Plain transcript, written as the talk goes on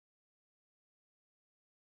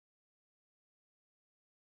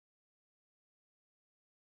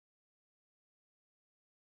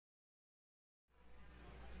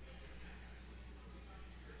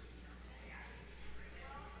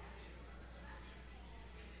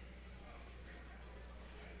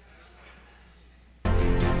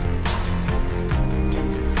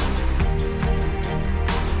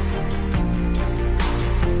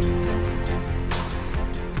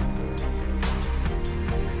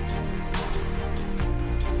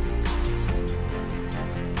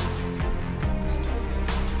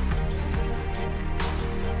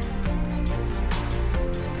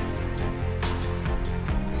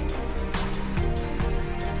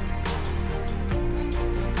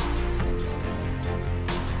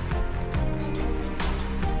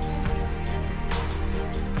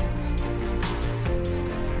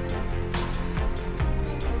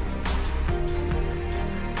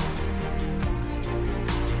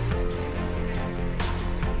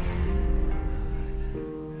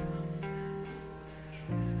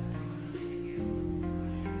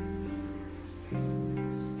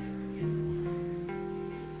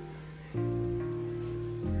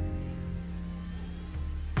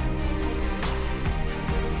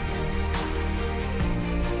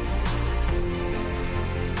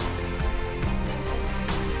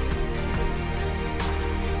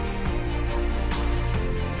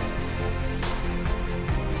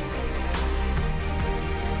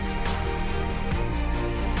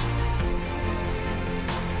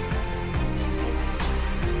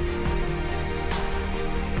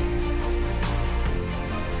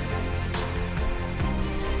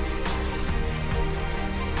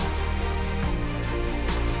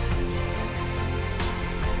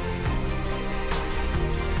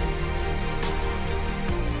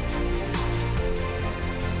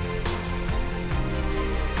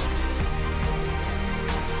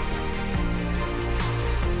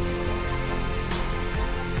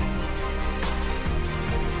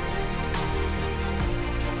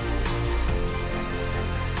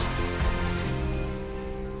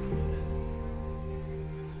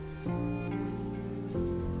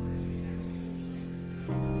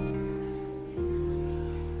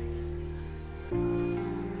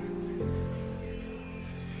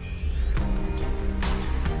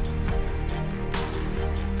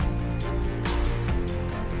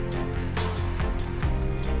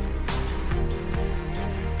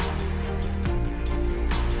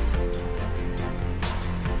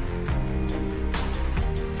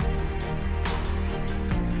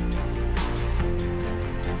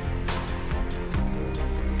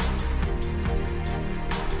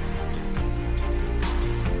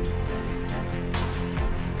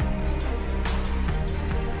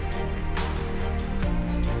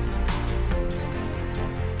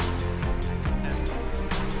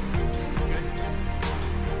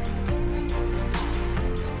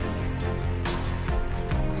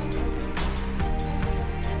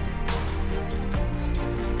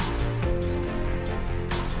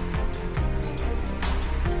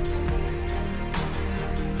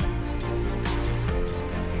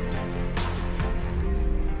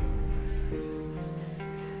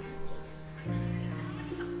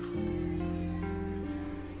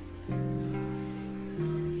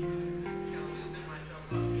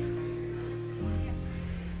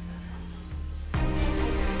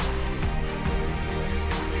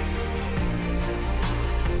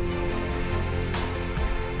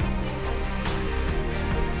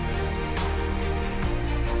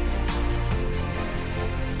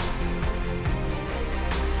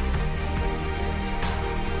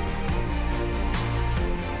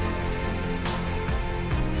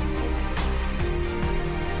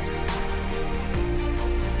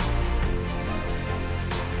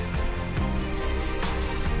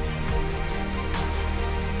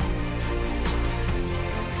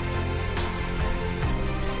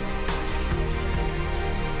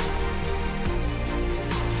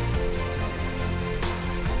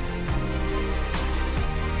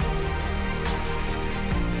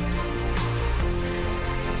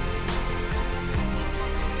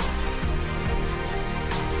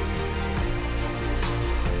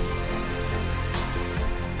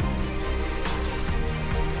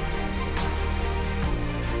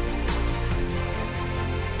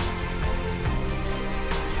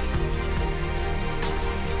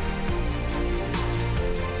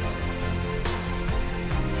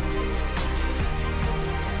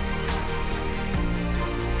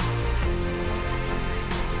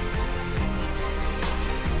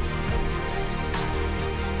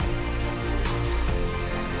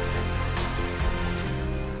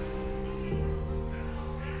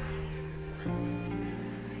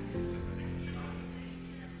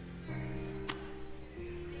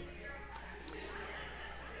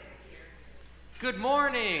Good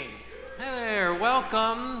morning. Hey there.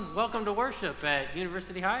 Welcome to worship at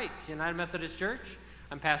University Heights United Methodist Church.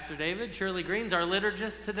 I'm Pastor David. Shirley Green's our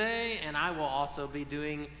liturgist today, and I will also be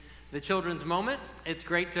doing the children's moment. It's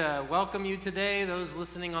great to welcome you today, those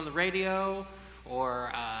listening on the radio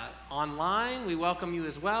or online. We welcome you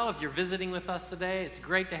as well. If you're visiting with us today, it's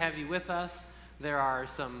great to have you with us. There are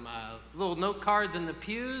some little note cards in the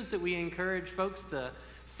pews that we encourage folks to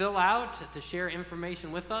fill out to share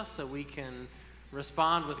information with us so we can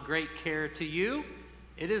respond with great care to you.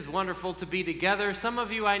 It is wonderful to be together. Some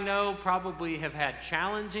of you I know probably have had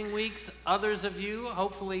challenging weeks. Others of you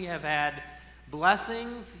hopefully have had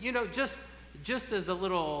blessings. You know, just as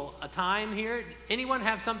a time here, anyone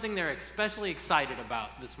have something they're especially excited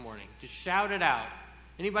about this morning? Just shout it out.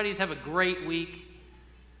 Anybody's have a great week?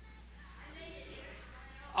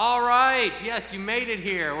 All right. Yes, you made it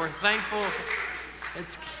here. We're thankful.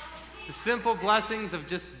 It's the simple blessings of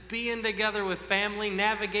just being together with family,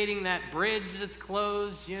 navigating that bridge that's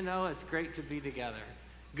closed. You know, it's great to be together.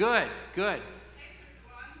 Good.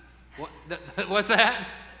 What's that?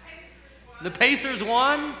 The Pacers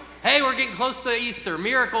won? Hey, we're getting close to Easter.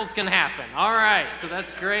 Miracles can happen. All right, so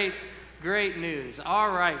that's great news.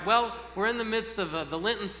 All right, well, we're in the midst of the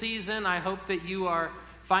Lenten season. I hope that you are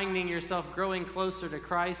finding yourself growing closer to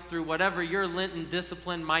Christ through whatever your Lenten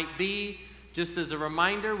discipline might be. Just as a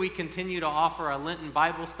reminder, we continue to offer a Lenten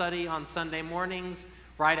Bible study on Sunday mornings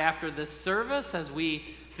right after this service as we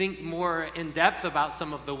think more in depth about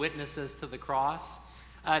some of the witnesses to the cross.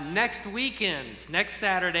 Next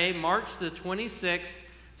Saturday, March the 26th,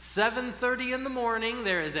 7:30 in the morning,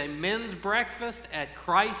 there is a men's breakfast at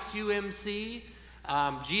Christ UMC.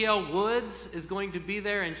 G.L. Woods is going to be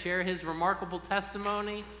there and share his remarkable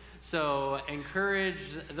testimony. So encourage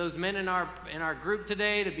those men in our group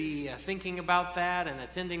today to be thinking about that and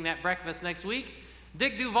attending that breakfast next week.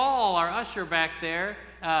 Dick Duvall, our usher back there,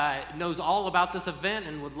 knows all about this event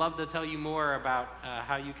and would love to tell you more about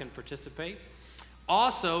how you can participate.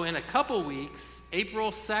 Also, in a couple weeks,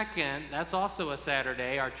 April 2nd, that's also a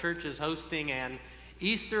Saturday, our church is hosting an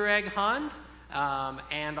Easter egg hunt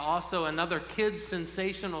and also another Kids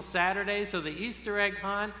Sensational Saturday. So the Easter egg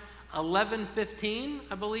hunt, 11:15,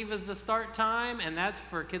 I believe, is the start time, and that's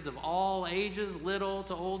for kids of all ages, little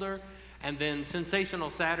to older. And then Sensational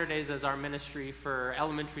Saturdays is our ministry for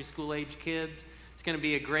elementary school age kids. It's going to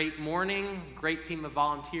be a great morning, great team of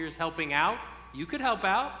volunteers helping out. You could help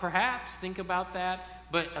out, perhaps, think about that,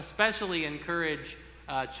 but especially encourage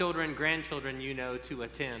children, grandchildren to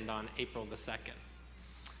attend on April the 2nd.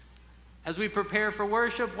 As we prepare for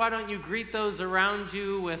worship, why don't you greet those around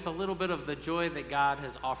you with a little bit of the joy that God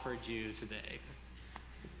has offered you today.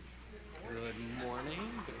 Good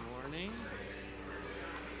morning.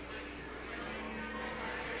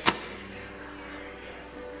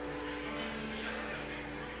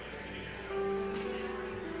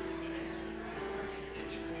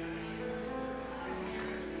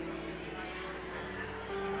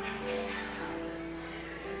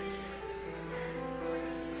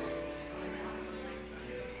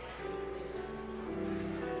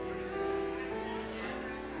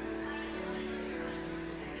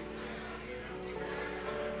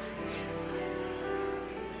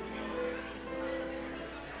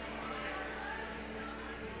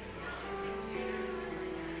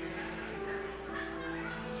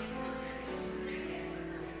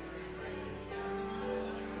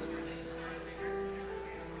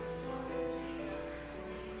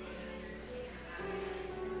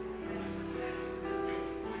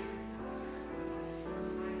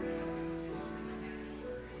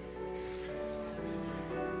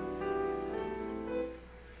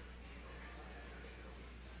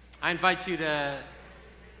 I invite you to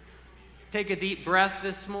take a deep breath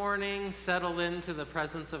this morning, settle into the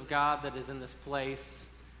presence of God that is in this place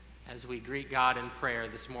as we greet God in prayer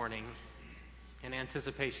this morning in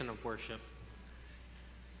anticipation of worship.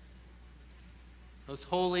 Most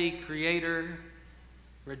holy Creator,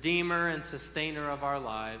 Redeemer, and Sustainer of our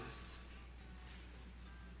lives,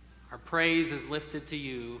 our praise is lifted to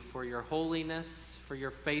you for your holiness, for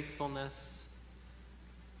your faithfulness,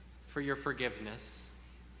 for your forgiveness.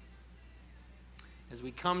 As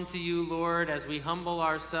we come to you, Lord, as we humble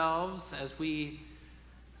ourselves, as we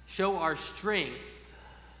show our strength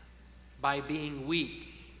by being weak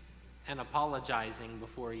and apologizing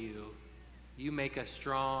before you, you make us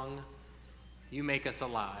strong, you make us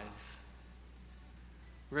alive.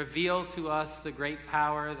 Reveal to us the great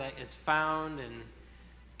power that is found in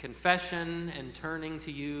confession and turning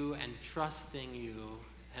to you and trusting you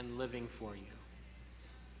and living for you.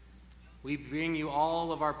 We bring you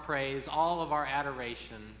all of our praise, all of our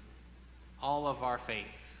adoration, all of our faith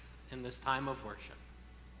in this time of worship.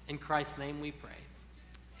 In Christ's name we pray.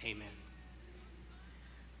 Amen.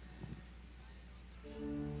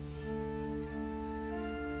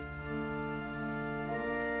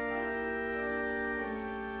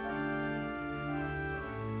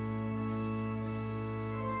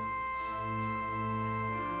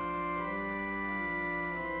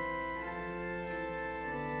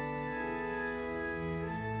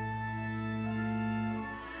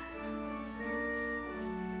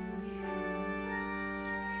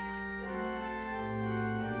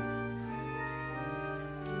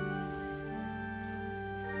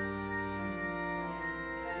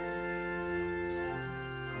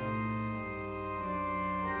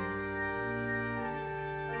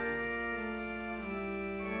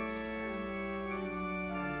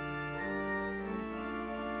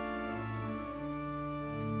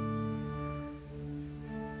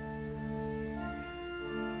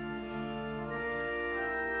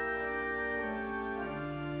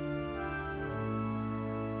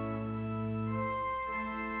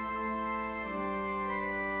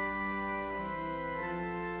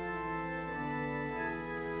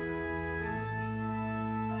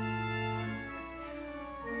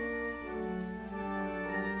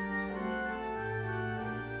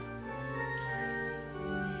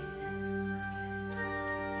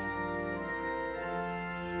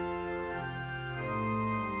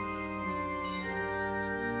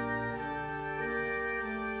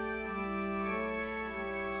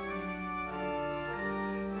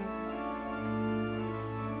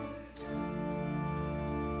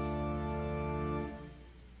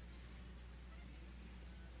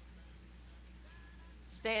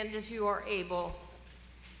 Stand as you are able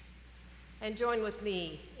and join with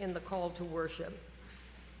me in the call to worship.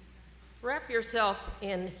 Wrap yourself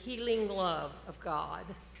in healing love of God.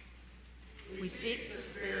 We seek the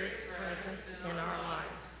Spirit's presence in our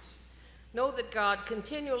lives. Know that God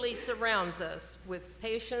continually surrounds us with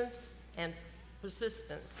patience and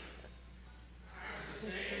persistence.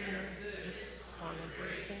 On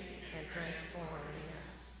embracing and transforming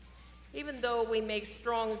us. Even though we make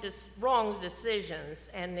wrong decisions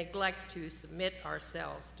and neglect to submit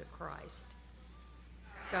ourselves to Christ,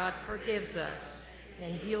 God forgives us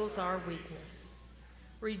and heals our weakness.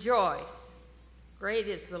 Rejoice. Great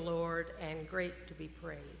is the Lord and great to be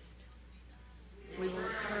praised. We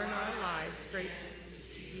will turn our lives great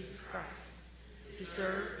to Jesus Christ, to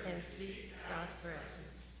serve and seek God's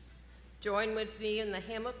presence. Join with me in the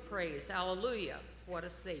hymn of praise, Hallelujah, What a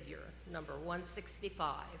Savior, number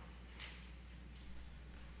 165.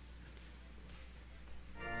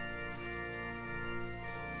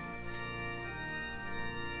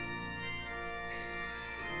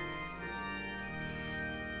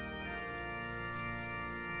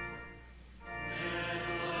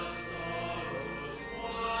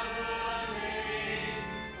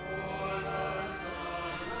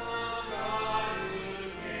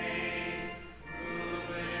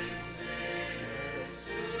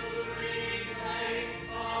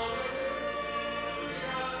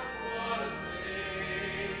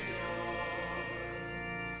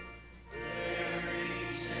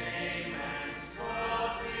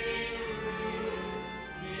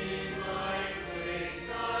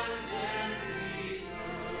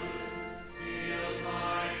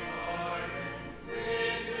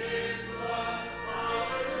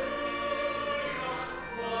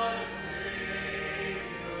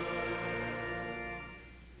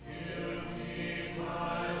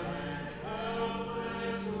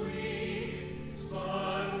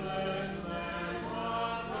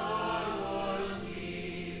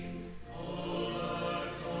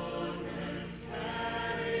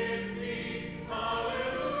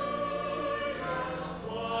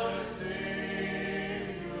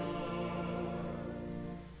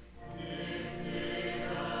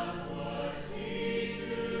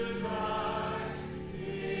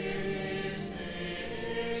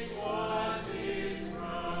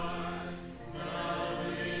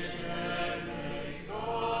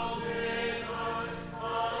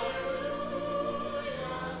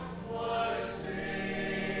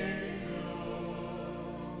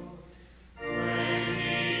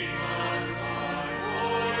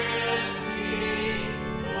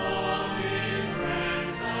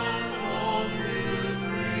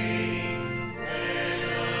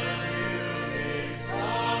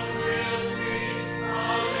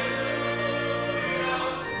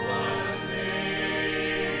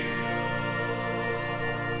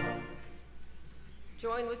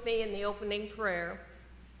 Join with me in the opening prayer.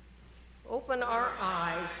 Open our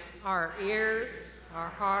eyes, our ears, our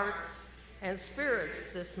hearts, and spirits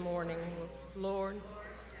this morning, Lord,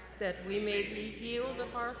 that we may be healed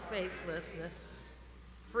of our faithlessness,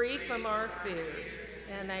 freed from our fears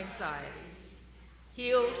and anxieties,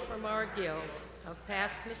 healed from our guilt of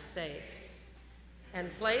past mistakes,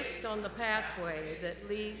 and placed on the pathway that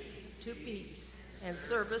leads to peace and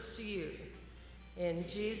service to you. In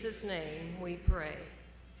Jesus' name we pray.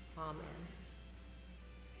 Amen.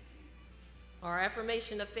 Our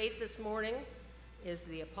affirmation of faith this morning is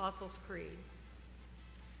the Apostles' Creed.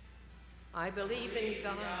 I believe in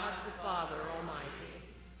God the Father Almighty,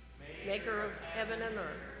 maker of heaven and earth,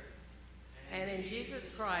 and in Jesus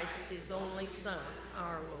Christ, his only Son,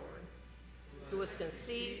 our Lord, who was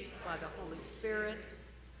conceived by the Holy Spirit,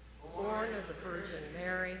 born of the Virgin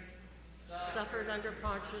Mary, suffered under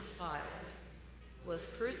Pontius Pilate, was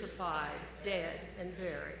crucified, dead, and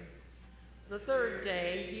buried. The third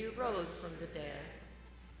day he rose from the dead.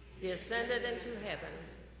 He ascended into heaven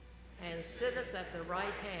and sitteth at the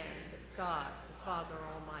right hand of God the Father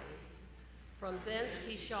Almighty. From thence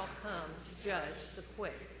he shall come to judge the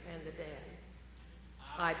quick and the dead.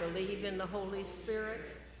 I believe in the Holy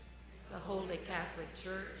Spirit, the Holy Catholic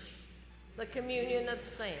Church, the communion of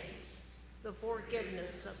saints, the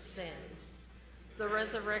forgiveness of sins, the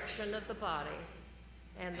resurrection of the body,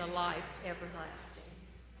 and the life everlasting.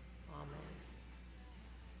 Amen.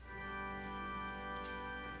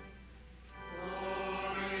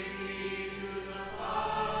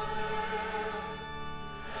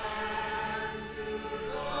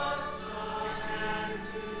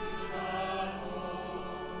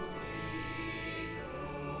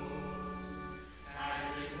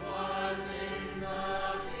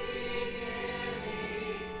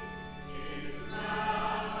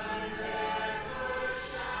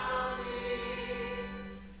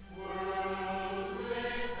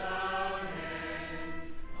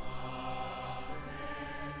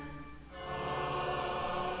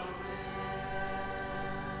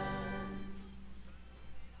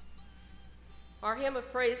 Our hymn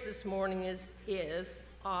of praise this morning is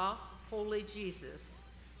Ah, Holy Jesus,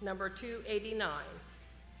 number 289.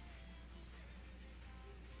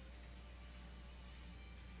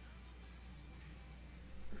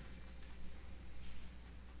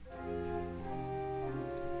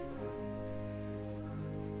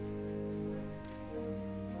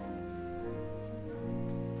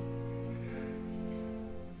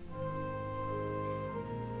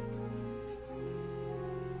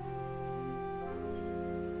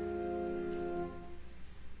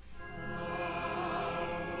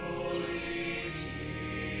 Holy Jesus.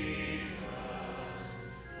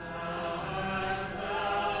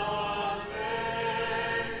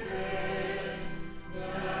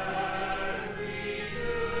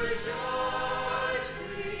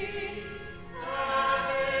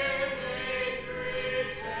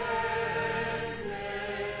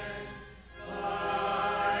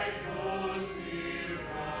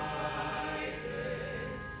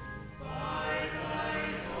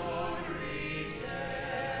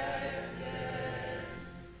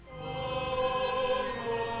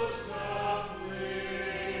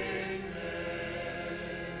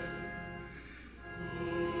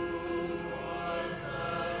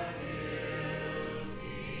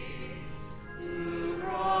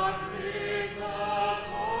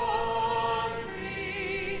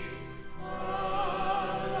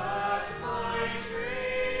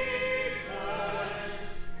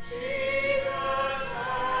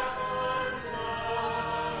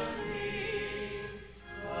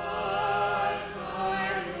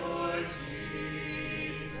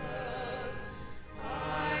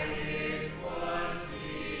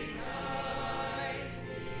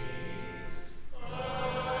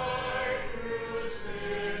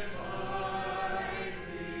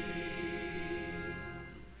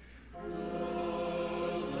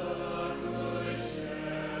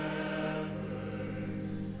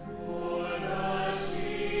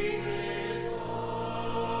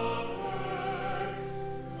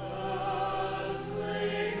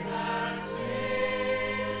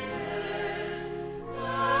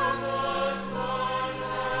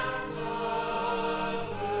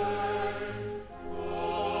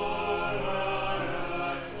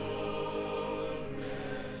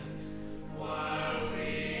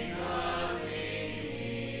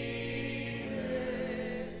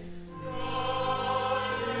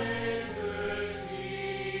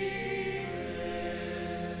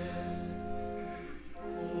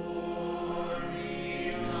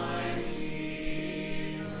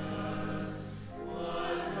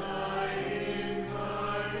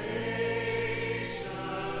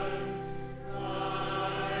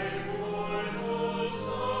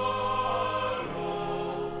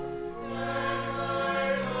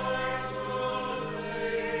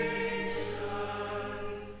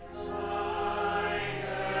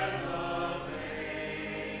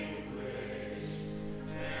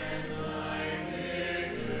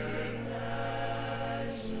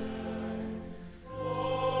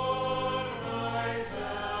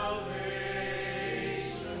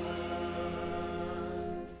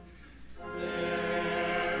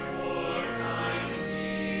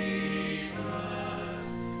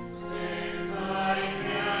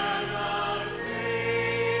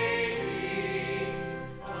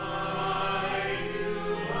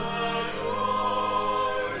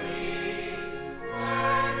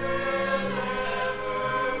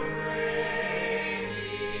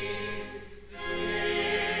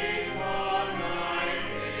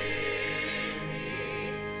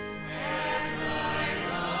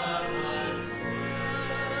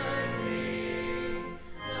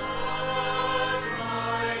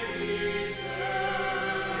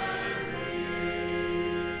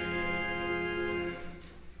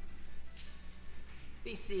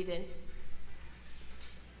 seated.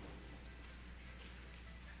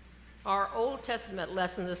 Our Old Testament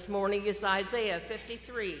lesson this morning is Isaiah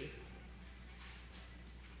 53.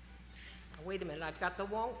 Wait a minute, I've got the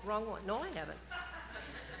wrong one. No, I haven't.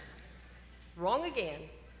 Wrong again.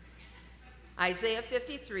 Isaiah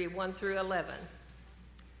 53, 1 through 11.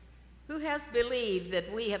 Who has believed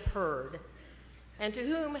that we have heard? And to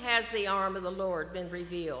whom has the arm of the Lord been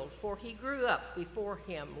revealed? For he grew up before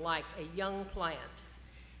him like a young plant,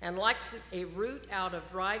 and like a root out of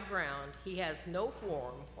dry ground, he has no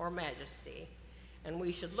form or majesty. And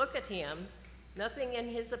we should look at him, nothing in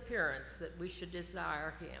his appearance that we should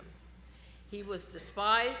desire him. He was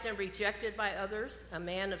despised and rejected by others, a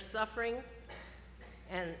man of suffering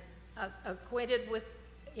and acquainted with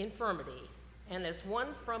infirmity. And as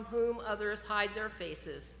one from whom others hide their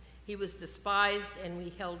faces, he was despised, and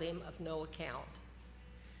we held him of no account.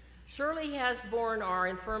 Surely he has borne our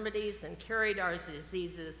infirmities and carried our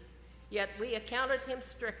diseases, yet we accounted him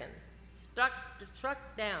stricken, struck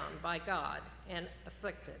down by God, and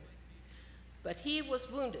afflicted. But he was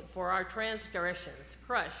wounded for our transgressions,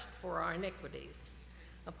 crushed for our iniquities.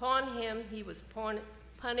 Upon him he was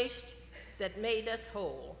punished that made us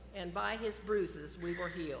whole, and by his bruises we were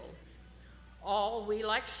healed. All we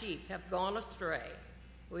like sheep have gone astray.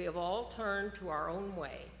 We have all turned to our own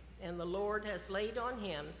way, and the Lord has laid on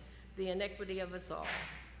him the iniquity of us all.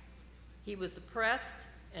 He was oppressed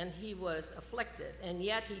and he was afflicted, and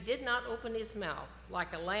yet he did not open his mouth,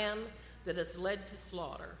 like a lamb that is led to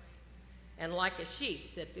slaughter, and like a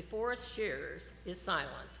sheep that before its shearers is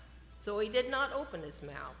silent. So he did not open his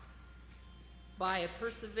mouth. By a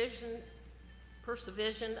perseverance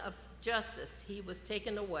of justice he was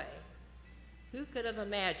taken away. Who could have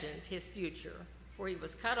imagined his future? For he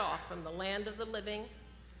was cut off from the land of the living,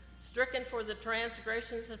 stricken for the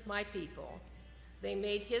transgressions of my people. They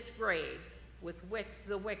made his grave with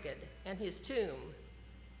the wicked, and his tomb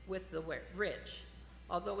with the rich.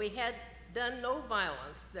 Although he had done no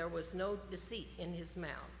violence, there was no deceit in his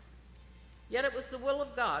mouth. Yet it was the will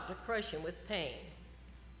of God to crush him with pain.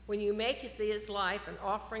 When you make his life an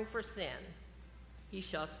offering for sin, he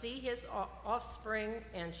shall see his offspring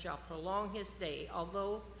and shall prolong his day,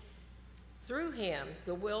 although through him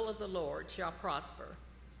the will of the Lord shall prosper.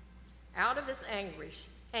 Out of his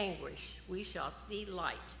anguish we shall see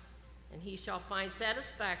light, and he shall find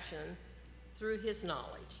satisfaction through his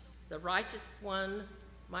knowledge. The righteous one,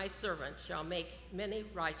 my servant, shall make many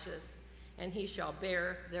righteous, and he shall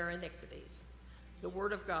bear their iniquities. The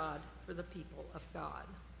word of God for the people of God.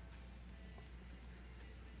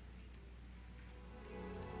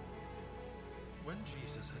 When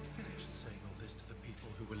Jesus had finished saying all this to the people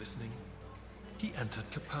who were listening, he entered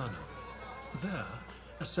Capernaum. There,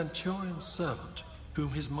 a centurion's servant, whom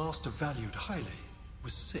his master valued highly,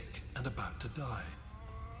 was sick and about to die.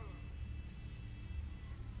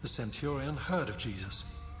 The centurion heard of Jesus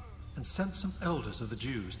and sent some elders of the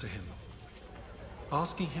Jews to him,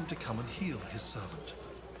 asking him to come and heal his servant.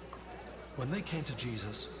 When they came to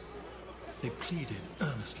Jesus, they pleaded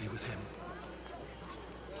earnestly with him.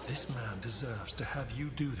 This man deserves to have you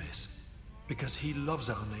do this, because he loves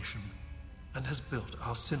our nation and has built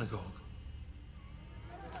our synagogue.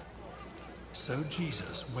 So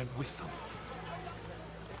Jesus went with them.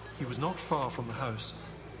 He was not far from the house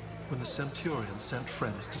when the centurion sent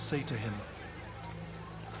friends to say to him,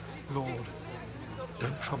 "Lord,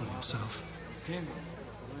 don't trouble yourself,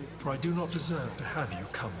 for I do not deserve to have you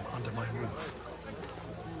come under my roof.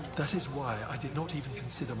 That is why I did not even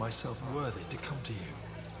consider myself worthy to come to you.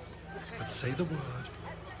 But say the word,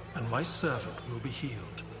 and my servant will be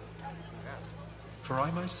healed. For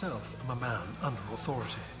I myself am a man under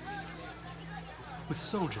authority, with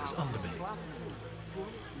soldiers under me.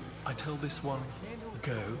 I tell this one,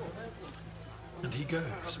 go, and he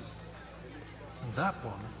goes. And that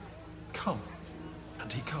one, come,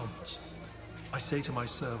 and he comes. I say to my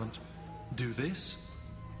servant, do this,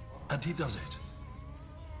 and he does it."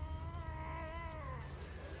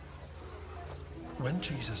 When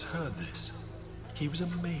Jesus heard this, he was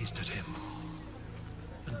amazed at him.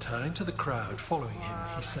 And turning to the crowd following him,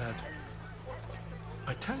 he said,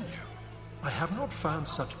 "I tell you, I have not found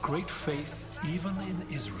such great faith even in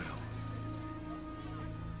Israel."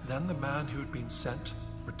 Then the man who had been sent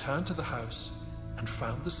returned to the house and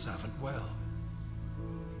found the servant well.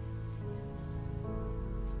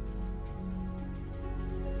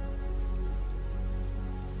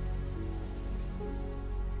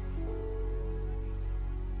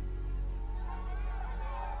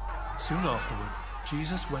 Soon afterward,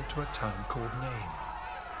 Jesus went to a town called Nain,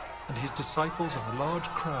 and his disciples and a large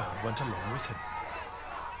crowd went along with him.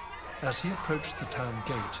 As he approached the town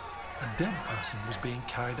gate, A dead person was being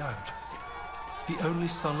carried out, the only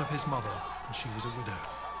son of his mother, and she was a widow.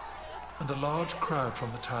 And a large crowd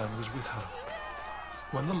from the town was with her.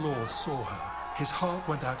 When the Lord saw her, his heart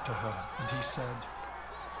went out to her, and he said,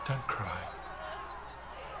 "Don't cry."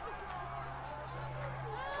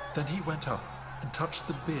 Then he went up and touched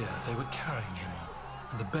the bier they were carrying him on,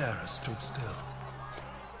 and the bearer stood still.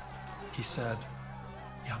 He said,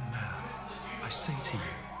 "Young man, I say to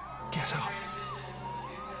you, get up."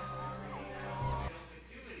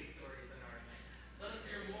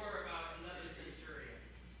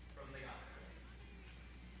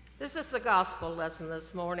 This is the gospel lesson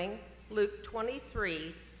this morning, Luke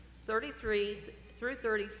 23, 33 through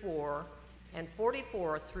 34, and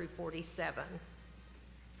 44 through 47.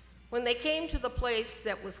 When they came to the place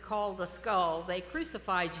that was called the Skull, they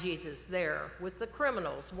crucified Jesus there with the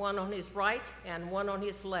criminals, one on his right and one on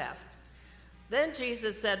his left. Then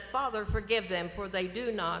Jesus said, "Father, forgive them, for they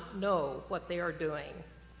do not know what they are doing."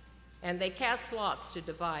 And they cast lots to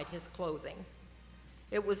divide his clothing.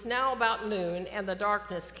 It was now about noon, and the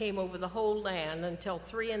darkness came over the whole land until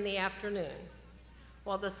 3 p.m,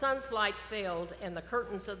 while the sun's light failed and the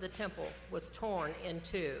curtains of the temple was torn in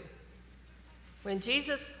two. Then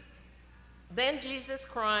Jesus,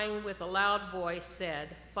 crying with a loud voice,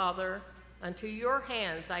 said, "Father, unto your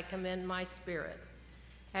hands I commend my spirit."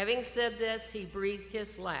 Having said this, he breathed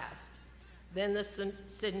his last. Then the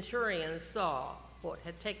centurion saw what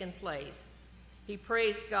had taken place. He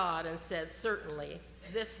praised God and said, "Certainly,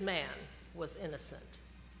 this man was innocent."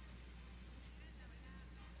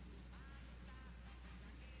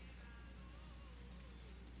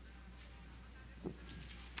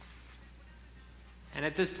 And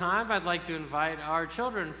at this time, I'd like to invite our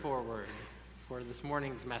children forward for this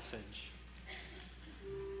morning's message.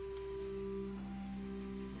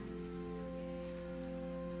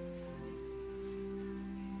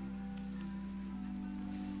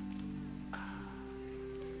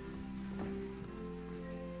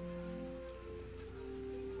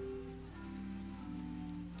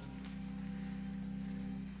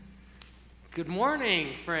 Good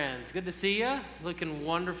morning, friends. Good to see you. Looking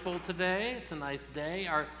wonderful today. It's a nice day.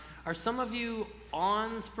 Are some of you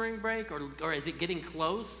on spring break, or is it getting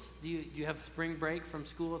close? Do you have spring break from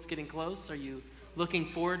school? It's getting close. Are you looking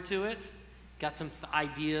forward to it? Got some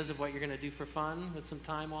ideas of what you're going to do for fun with some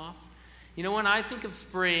time off? You know, when I think of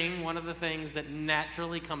spring, one of the things that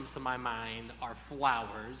naturally comes to my mind are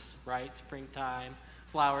flowers, right? Springtime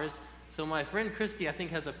flowers. So my friend Christy, I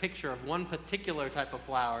think, has a picture of one particular type of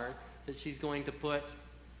flower that she's going to put,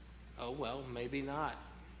 oh, well, maybe not.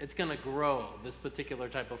 It's going to grow, this particular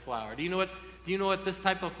type of flower. Do you know what this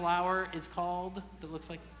type of flower is called that looks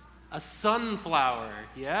like? A sunflower,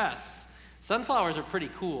 yes. Sunflowers are pretty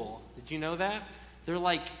cool. Did you know that? They're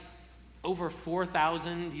like over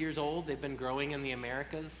 4,000 years old. They've been growing in the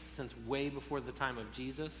Americas since way before the time of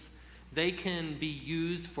Jesus. They can be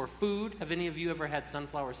used for food. Have any of you ever had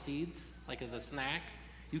sunflower seeds, like as a snack?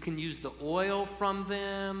 You can use the oil from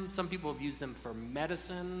them. Some people have used them for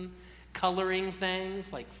medicine, coloring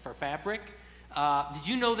things, like for fabric. Did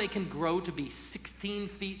you know they can grow to be 16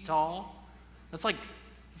 feet tall? It's like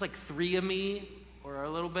 3 of me, or a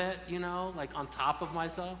little bit, you know, like on top of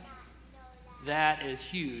myself. That is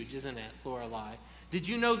huge, isn't it, Lorelei? Did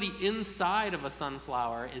you know the inside of a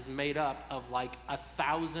sunflower is made up of like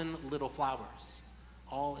 1,000 little flowers,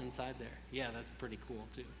 all inside there? Yeah, that's pretty cool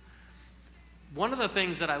too. One of the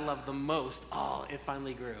things that I love the most, it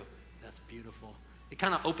finally grew. That's beautiful. It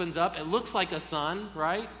kind of opens up. It looks like a sun,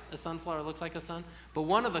 right? A sunflower looks like a sun. But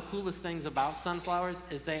one of the coolest things about sunflowers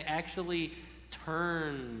is they actually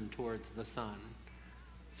turn towards the sun.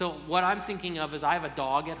 So what I'm thinking of is I have a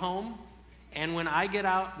dog at home, and when I get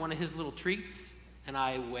out one of his little treats and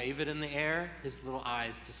I wave it in the air, his little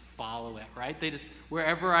eyes just follow it, right? They just,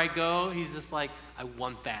 wherever I go, he's just like, I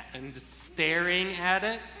want that, and just staring at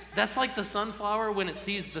it. That's like the sunflower when it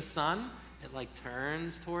sees the sun, it like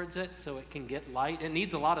turns towards it so it can get light. It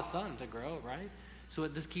needs a lot of sun to grow, right? So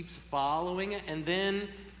it just keeps following it, and then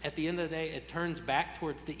at the end of the day, it turns back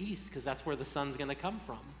towards the east because that's where the sun's going to come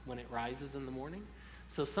from when it rises in the morning.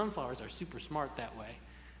 So sunflowers are super smart that way.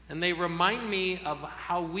 And they remind me of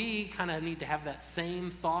how we kind of need to have that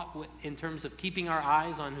same thought in terms of keeping our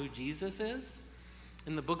eyes on who Jesus is.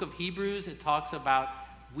 In the book of Hebrews, it talks about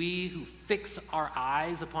we who fix our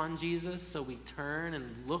eyes upon Jesus, so we turn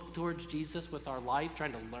and look towards Jesus with our life,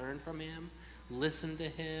 trying to learn from him, listen to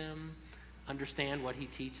him, understand what he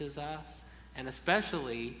teaches us, and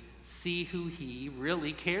especially see who he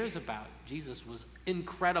really cares about. Jesus was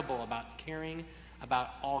incredible about caring about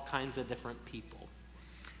all kinds of different people.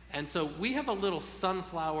 And so we have a little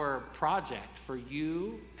sunflower project for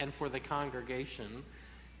you and for the congregation.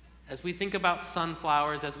 As we think about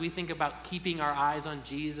sunflowers, as we think about keeping our eyes on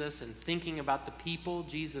Jesus and thinking about the people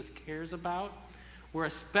Jesus cares about, we're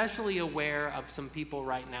especially aware of some people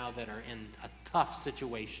right now that are in a tough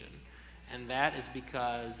situation. And that is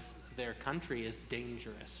because their country is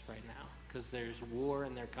dangerous right now, because there's war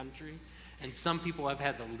in their country. And some people have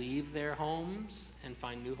had to leave their homes and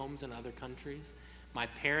find new homes in other countries. My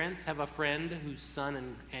parents have a friend whose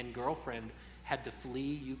son and girlfriend had to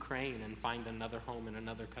flee Ukraine and find another home in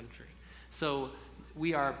another country. So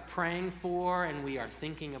we are praying for and we are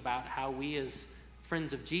thinking about how we as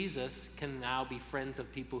friends of Jesus can now be friends of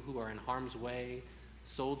people who are in harm's way,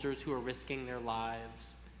 soldiers who are risking their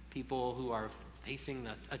lives, people who are facing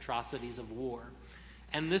the atrocities of war.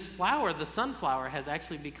 And this flower, the sunflower, has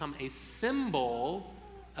actually become a symbol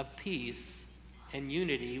of peace and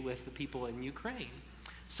unity with the people in Ukraine.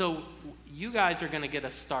 So you guys are going to get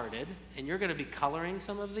us started, and you're going to be coloring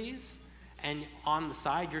some of these. And on the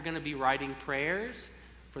side, you're going to be writing prayers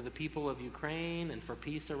for the people of Ukraine and for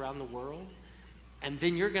peace around the world. And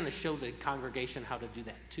then you're going to show the congregation how to do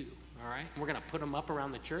that too, all right? And we're going to put them up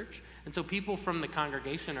around the church. And so people from the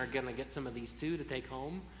congregation are going to get some of these too to take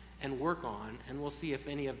home and work on, and we'll see if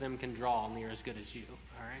any of them can draw near as good as you,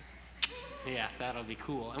 all right? Yeah, that'll be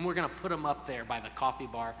cool. And we're going to put them up there by the coffee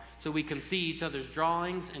bar so we can see each other's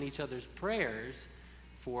drawings and each other's prayers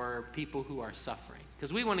for people who are suffering.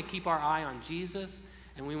 Because we want to keep our eye on Jesus,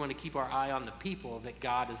 and we want to keep our eye on the people that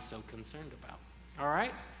God is so concerned about. All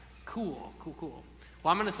right? Cool.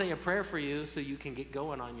 Well, I'm going to say a prayer for you so you can get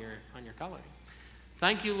going on your coloring.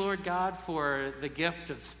 Thank you, Lord God, for the gift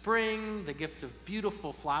of spring, the gift of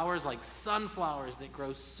beautiful flowers like sunflowers that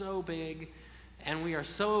grow so big. And we are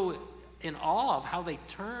so in awe of how they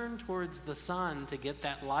turn towards the sun to get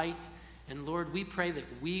that light. And Lord, we pray that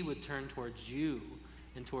we would turn towards you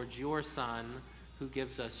and towards your Son, who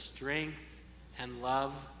gives us strength and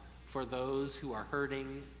love for those who are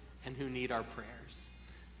hurting and who need our prayers.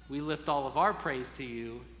 We lift all of our praise to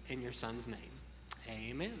you in your Son's name.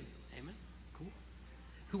 Amen. Amen. Cool.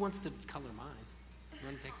 Who wants to color mine? You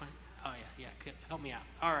want to take mine? Oh, yeah. Help me out.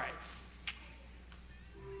 All right.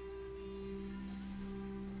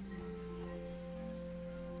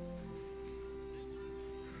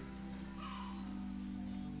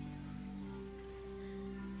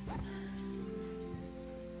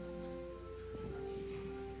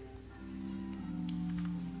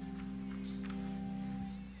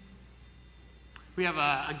 We have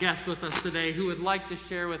a guest with us today who would like to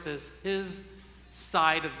share with us his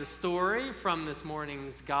side of the story from this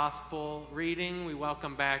morning's gospel reading. We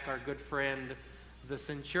welcome back our good friend, the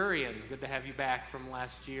centurion. Good to have you back from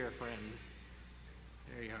last year, friend.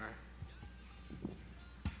 There you are.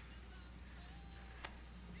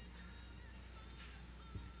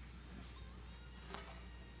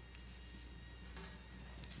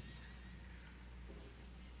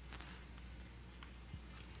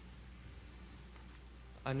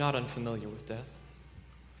 I'm not unfamiliar with death.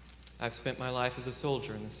 I've spent my life as a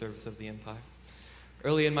soldier in the service of the Empire.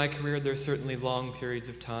 Early in my career, there are certainly long periods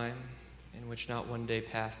of time in which not one day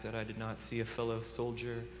passed that I did not see a fellow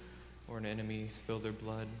soldier or an enemy spill their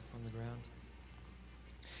blood on the ground.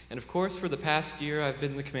 And of course, for the past year, I've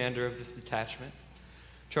been the commander of this detachment,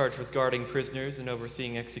 charged with guarding prisoners and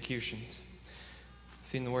overseeing executions. I've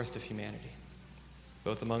seen the worst of humanity,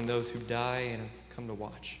 both among those who die and have come to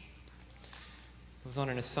watch. I was on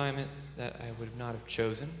an assignment that I would not have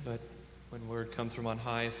chosen, but when word comes from on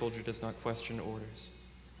high, a soldier does not question orders.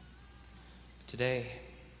 Today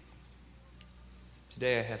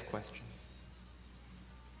I have questions.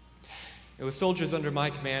 It was soldiers under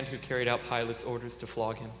my command who carried out Pilate's orders to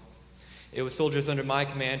flog him. It was soldiers under my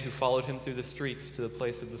command who followed him through the streets to the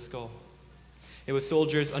place of the skull. It was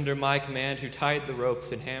soldiers under my command who tied the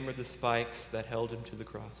ropes and hammered the spikes that held him to the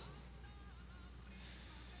cross.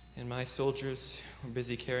 And my soldiers were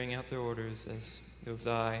busy carrying out their orders as it was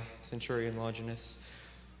I, Centurion Longinus,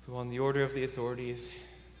 who on the order of the authorities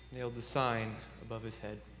nailed the sign above his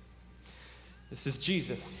head. "This is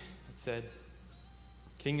Jesus," it said,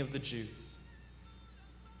 "King of the Jews."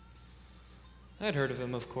 I had heard of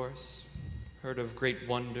him, of course, heard of great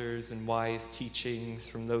wonders and wise teachings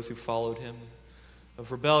from those who followed him,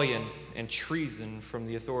 of rebellion and treason from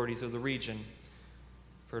the authorities of the region.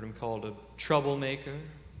 I've heard him called a troublemaker,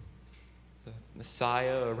 the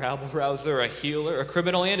Messiah, a rabble-rouser, a healer, a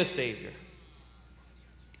criminal, and a savior.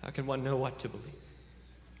 How can one know what to believe?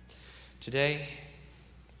 Today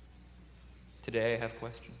I have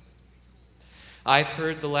questions. I've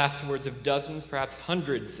heard the last words of dozens, perhaps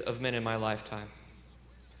hundreds of men in my lifetime.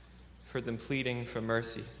 I've heard them pleading for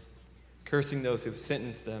mercy cursing those who have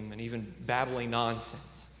sentenced them, and even babbling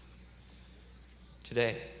nonsense.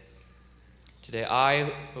 Today,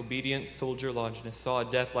 I, obedient soldier Longinus, saw a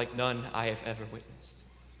death like none I have ever witnessed.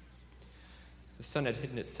 The sun had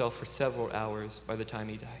hidden itself for several hours by the time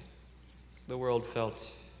he died. The world felt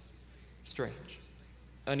strange,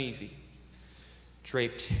 uneasy,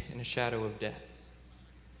 draped in a shadow of death.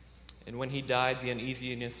 And when he died, the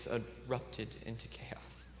uneasiness erupted into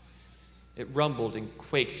chaos. It rumbled and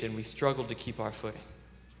quaked, and we struggled to keep our footing.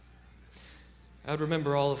 I would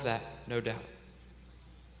remember all of that, no doubt.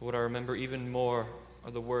 But what I remember even more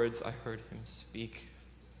are the words I heard him speak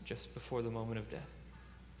just before the moment of death.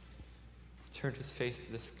 He turned his face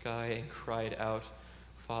to the sky and cried out,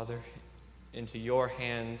 "Father, into your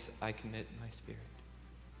hands I commit my spirit."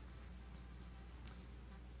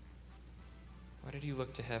 Why did he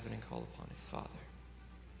look to heaven and call upon his Father?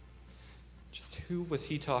 Just who was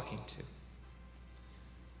he talking to?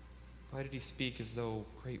 Why did he speak as though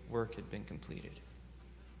great work had been completed?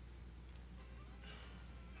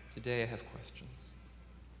 Today I have questions.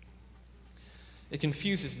 It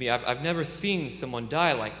confuses me. I've never seen someone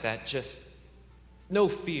die like that. Just no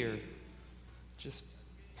fear, just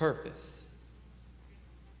purpose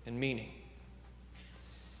and meaning.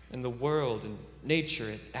 And the world and nature,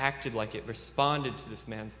 it acted like it responded to this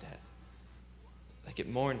man's death, like it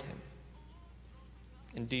mourned him.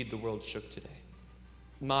 Indeed, the world shook today.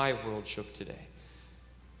 My world shook today.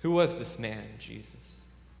 Who was this man, Jesus?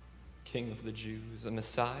 King of the Jews, a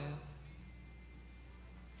Messiah?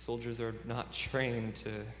 Soldiers are not trained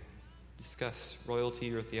to discuss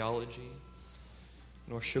royalty or theology,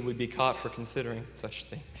 nor should we be caught for considering such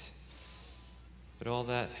things. But all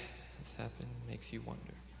that has happened makes you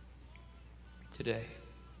wonder. Today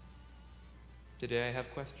I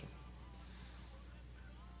have questions.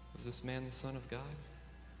 Was this man the Son of God?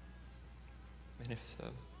 And if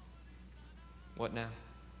so, what now?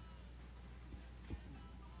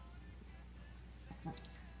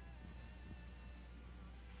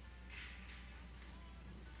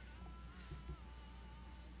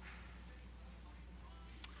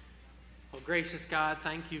 Well, gracious God,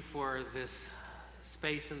 thank you for this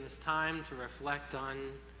space and this time to reflect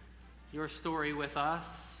on your story with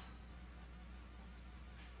us,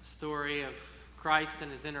 the story of Christ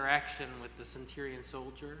and his interaction with the centurion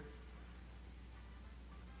soldier.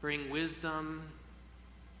 Bring wisdom,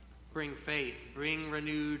 bring faith, bring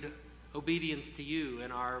renewed obedience to you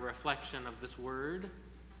in our reflection of this word.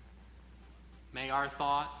 May our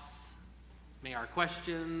thoughts, may our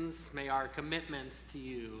questions, may our commitments to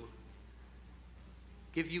you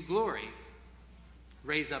give you glory.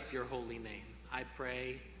 Raise up your holy name. I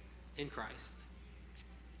pray in Christ.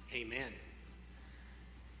 Amen.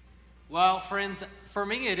 Well, friends, for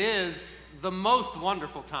me it is the most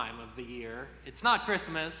wonderful time of the year. It's not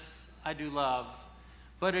Christmas, I do love,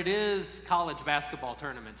 but it is college basketball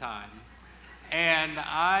tournament time. And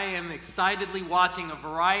I am excitedly watching a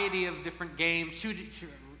variety of different games,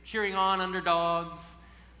 cheering on underdogs,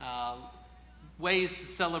 ways to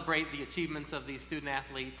celebrate the achievements of these student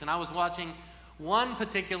athletes. And I was watching one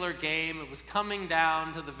particular game. It was coming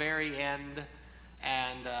down to the very end,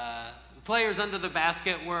 and the players under the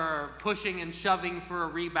basket were pushing and shoving for a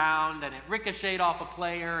rebound, and it ricocheted off a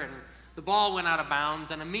player, and the ball went out of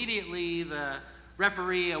bounds, and immediately the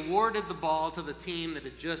referee awarded the ball to the team that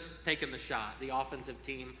had just taken the shot, the offensive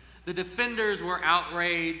team. The defenders were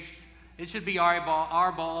outraged. It should be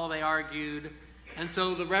our ball, they argued. And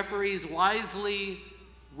so the referees wisely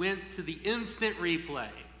went to the instant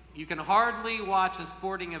replay. You can hardly watch a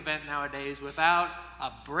sporting event nowadays without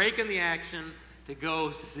a break in the action to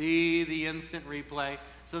go see the instant replay.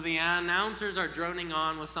 So the announcers are droning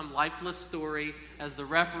on with some lifeless story as the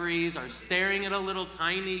referees are staring at a little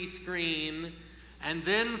tiny screen. And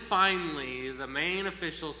then finally, the main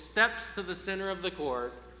official steps to the center of the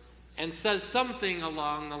court and says something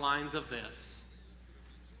along the lines of this: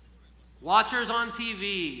 "Watchers on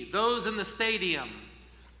TV, those in the stadium,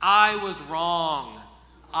 I was wrong.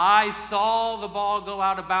 I saw the ball go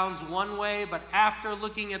out of bounds one way, but after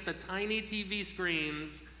looking at the tiny TV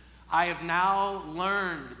screens, I have now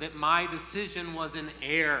learned that my decision was in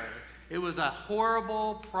error. It was a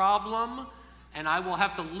horrible problem, and I will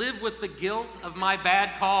have to live with the guilt of my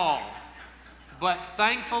bad call. But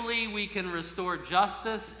thankfully, we can restore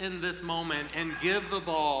justice in this moment and give the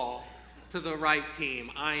ball to the right team.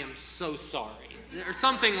 I am so sorry." Or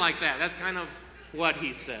something like that. That's kind of what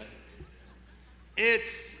he said.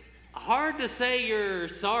 It's hard to say you're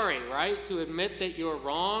sorry, right? To admit that you're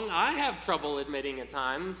wrong. I have trouble admitting at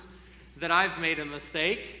times that I've made a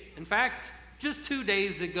mistake. In fact, just 2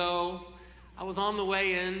 days ago, I was on the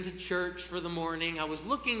way into church for the morning. I was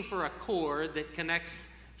looking for a cord that connects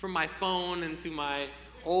from my phone into my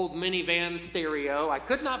old minivan stereo. I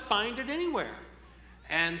could not find it anywhere.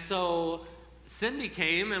 And so Cindy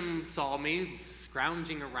came and saw me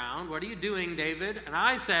scrounging around. "What are you doing, David?" And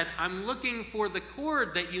I said, "I'm looking for the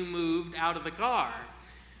cord that you moved out of the car."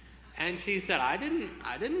 And she said, I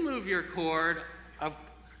didn't move your cord.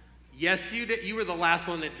 Yes, you did. You were the last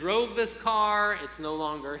one that drove this car. It's no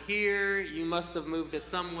longer here. You must have moved it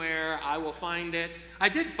somewhere. I will find it. I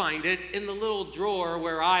did find it in the little drawer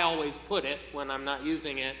where I always put it when I'm not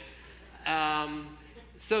using it.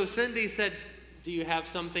 So Cindy said, "Do you have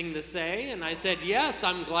something to say?" And I said, "Yes,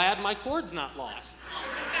 I'm glad my cord's not lost."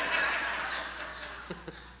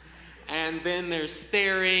 And then there's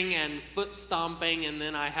staring and foot stomping, and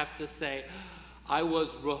then I have to say, I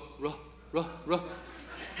was wrong.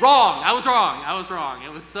 I was wrong.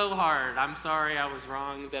 It was so hard. I'm sorry I was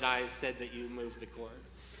wrong that I said that you moved the cord.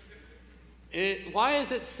 Why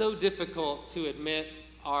is it so difficult to admit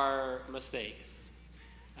our mistakes?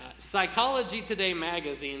 Psychology Today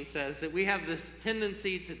magazine says that we have this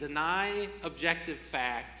tendency to deny objective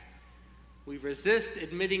fact. We resist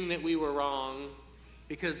admitting that we were wrong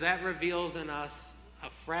because that reveals in us a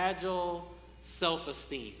fragile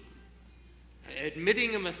self-esteem.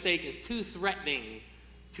 Admitting a mistake is too threatening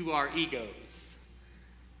to our egos.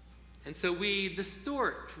 And so we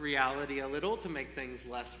distort reality a little to make things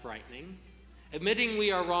less frightening. Admitting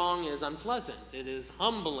we are wrong is unpleasant. It is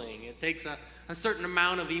humbling. It takes a certain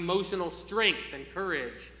amount of emotional strength and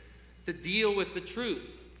courage to deal with the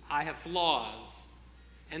truth. I have flaws.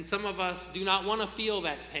 And some of us do not want to feel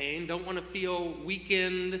that pain, don't want to feel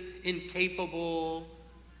weakened, incapable.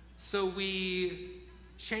 So we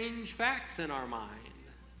change facts in our mind.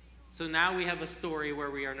 So now we have a story where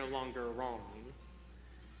we are no longer wrong.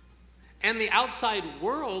 And the outside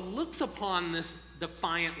world looks upon this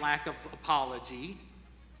defiant lack of apology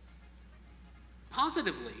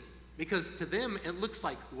positively, because to them it looks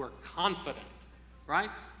like we're confident, right?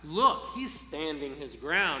 Look, he's standing his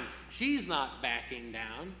ground. She's not backing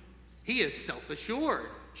down. He is self-assured.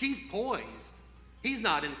 She's poised. He's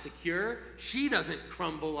not insecure. She doesn't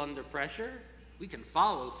crumble under pressure. We can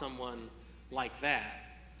follow someone like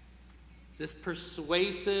that. This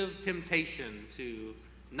persuasive temptation to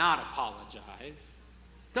not apologize.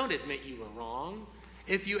 Don't admit you were wrong.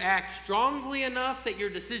 If you act strongly enough that your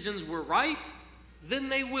decisions were right, then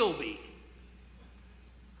they will be.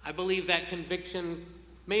 I believe that conviction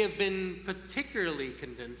may have been particularly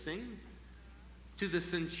convincing to the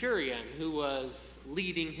centurion who was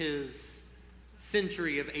leading his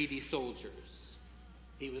century of 80 soldiers.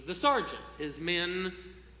 He was the sergeant. His men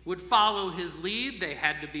would follow his lead. They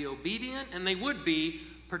had to be obedient, and they would be,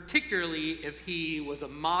 particularly if he was a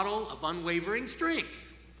model of unwavering strength,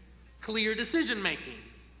 clear decision-making,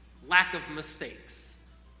 lack of mistakes.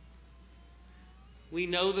 We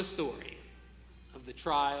know the story of the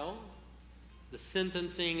trial, the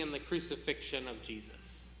sentencing, and the crucifixion of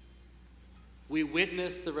Jesus. We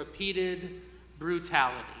witness the repeated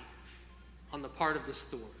brutality on the part of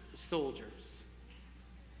the soldiers.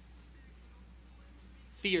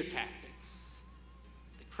 Fear tactics,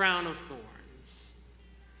 the crown of thorns,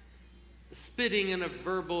 the spitting and of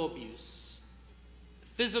verbal abuse,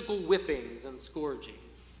 physical whippings and scourgings.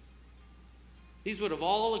 These would have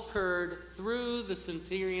all occurred through the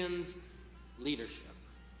centurion's leadership.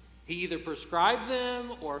 He either prescribed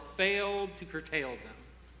them or failed to curtail them.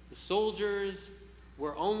 The soldiers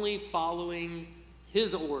were only following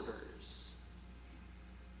his orders.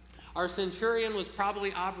 Our centurion was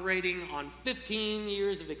probably operating on 15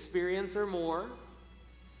 years of experience or more.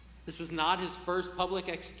 This was not his first public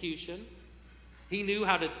execution. He knew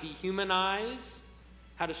how to dehumanize,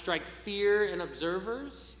 how to strike fear in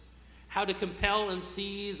observers, how to compel and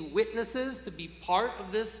seize witnesses to be part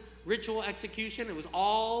of this ritual execution. It was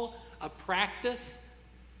all a practice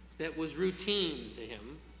that was routine to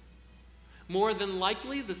him. More than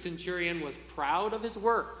likely, the centurion was proud of his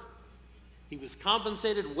work. He was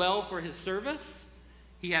compensated well for his service.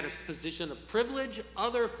 He had a position of privilege.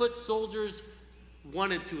 Other foot soldiers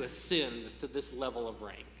wanted to ascend to this level of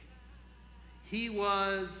rank. He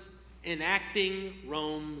was enacting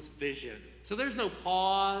Rome's vision. So there's no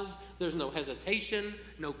pause, there's no hesitation,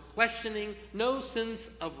 no questioning, no sense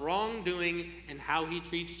of wrongdoing in how he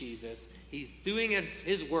treats Jesus. He's doing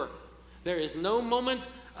his work. There is no moment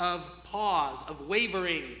of pause, of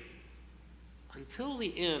wavering, until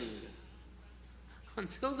the end,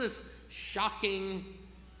 until this shocking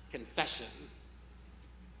confession.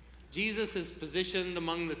 Jesus is positioned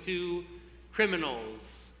among the two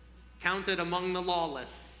criminals, counted among the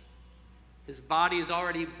lawless. His body is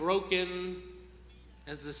already broken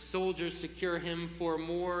as the soldiers secure him for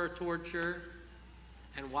more torture.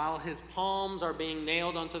 And while his palms are being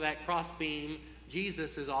nailed onto that crossbeam,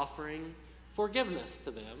 Jesus is offering forgiveness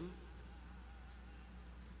to them.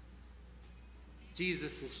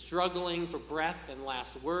 Jesus is struggling for breath and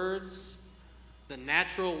last words. The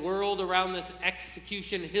natural world around this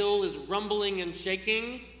execution hill is rumbling and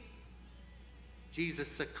shaking. Jesus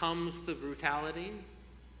succumbs to brutality.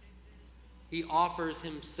 He offers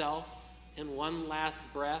himself in one last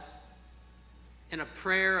breath in a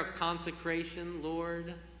prayer of consecration.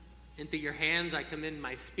 Lord, into your hands I commend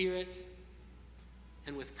my spirit.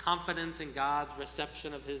 And with confidence in God's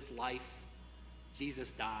reception of his life,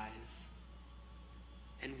 Jesus dies.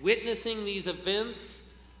 And witnessing these events,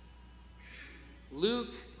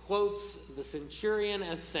 Luke quotes the centurion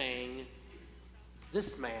as saying,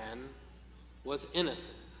 "This man was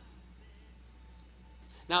innocent."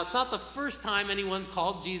 Now, it's not the first time anyone's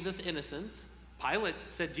called Jesus innocent. Pilate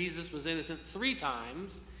said Jesus was innocent 3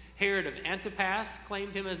 times. Herod of Antipas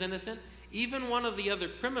claimed him as innocent. Even one of the other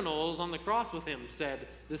criminals on the cross with him said,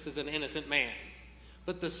 "This is an innocent man."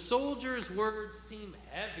 But the soldiers' words seem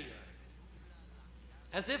heavier,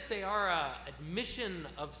 as if they are an admission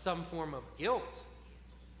of some form of guilt.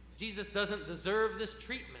 Jesus doesn't deserve this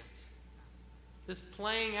treatment, this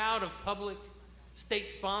playing out of public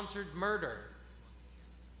state-sponsored murder.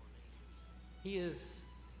 He is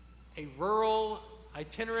a rural,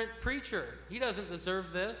 itinerant preacher. He doesn't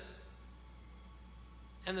deserve this.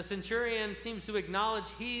 And the centurion seems to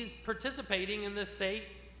acknowledge he's participating in this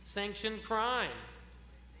state-sanctioned crime.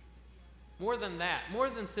 More than that, more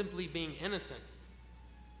than simply being innocent,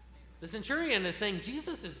 the centurion is saying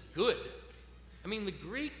Jesus is good. I mean, the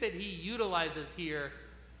Greek that he utilizes here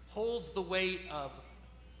holds the weight of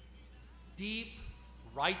deep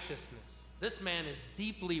righteousness. This man is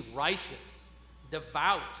deeply righteous,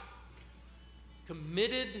 devout,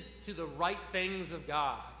 committed to the right things of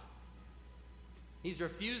God. He's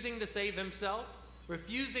refusing to save himself,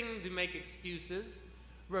 refusing to make excuses,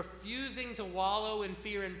 refusing to wallow in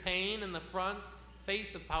fear and pain in the front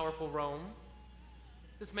face of powerful Rome.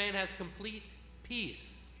 This man has complete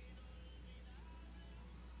peace.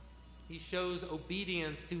 He shows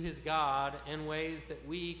obedience to his God in ways that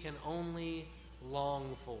we can only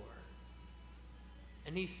long for.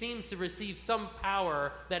 And he seems to receive some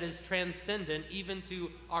power that is transcendent even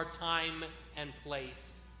to our time and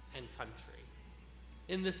place and country.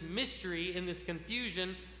 In this mystery, in this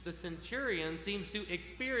confusion, the centurion seems to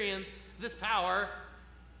experience this power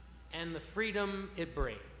and the freedom it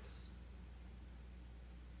brings.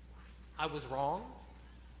 I was wrong.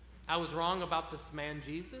 I was wrong about this man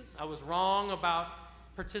Jesus. I was wrong about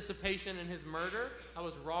participation in his murder. I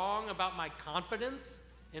was wrong about my confidence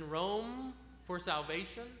in Rome for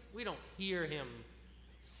salvation. We don't hear him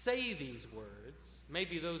say these words.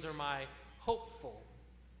 Maybe those are my hopeful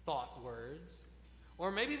thought words.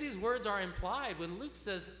 Or maybe these words are implied when Luke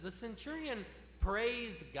says the centurion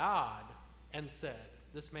praised God and said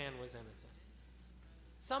this man was innocent.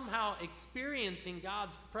 Somehow experiencing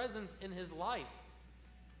God's presence in his life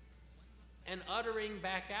and uttering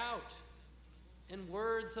back out in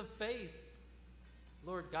words of faith,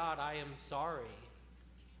 Lord God, I am sorry.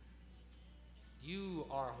 You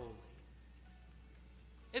are holy.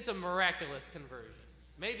 It's a miraculous conversion.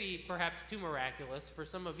 Maybe perhaps too miraculous for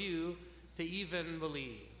some of you to even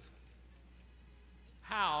believe.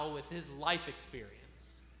 How with his life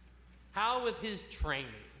experience? How with his training?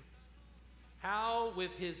 How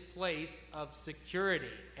with his place of security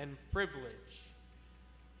and privilege?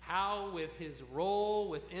 How with his role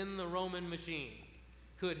within the Roman machine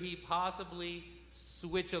could he possibly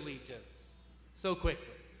switch allegiance so quickly?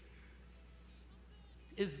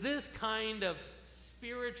 Is this kind of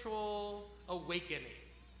spiritual awakening,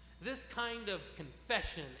 this kind of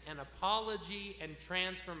confession and apology and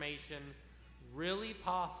transformation really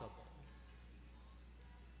possible?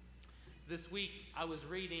 This week I was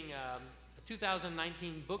reading a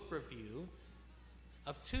 2019 book review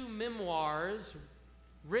of 2 memoirs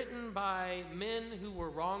written by men who were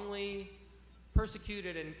wrongly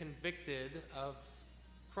persecuted and convicted of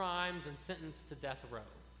crimes and sentenced to death row.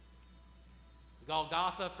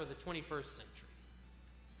 Golgotha for the 21st century.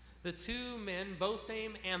 The 2 men, both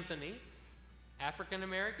named Anthony,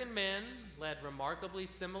 African-American men, led remarkably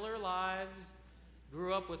similar lives,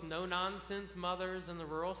 grew up with no-nonsense mothers in the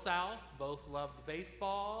rural South, both loved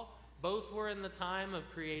baseball, both were in the time of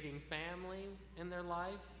creating family in their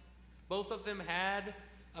life. Both of them had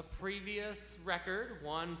a previous record,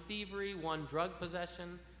 one thievery, one drug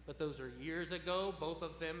possession, but those are years ago. Both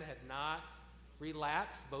of them had not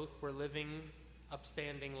relapsed. Both were living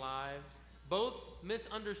upstanding lives. Both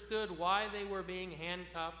misunderstood why they were being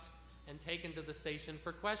handcuffed and taken to the station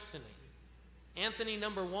for questioning. Anthony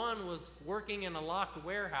number 1 was working in a locked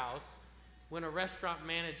warehouse when a restaurant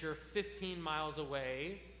manager 15 miles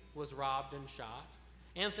away was robbed and shot.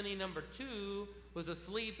 Anthony number 2 was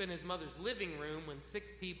asleep in his mother's living room when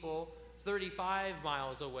 6 people 35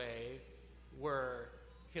 miles away were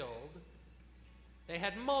killed. They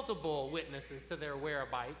had multiple witnesses to their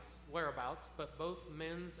whereabouts, but both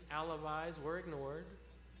men's alibis were ignored.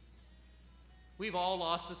 We've all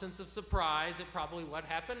lost a sense of surprise at probably what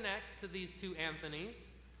happened next to these 2 Anthonys.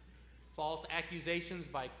 False accusations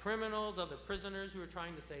by criminals, other prisoners who were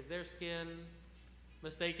trying to save their skin,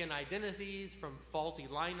 mistaken identities from faulty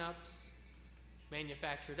lineups,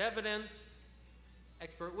 manufactured evidence,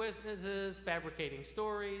 expert witnesses fabricating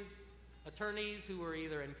stories, attorneys who were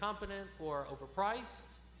either incompetent or overpriced,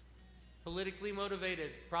 politically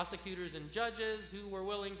motivated prosecutors and judges who were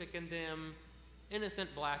willing to condemn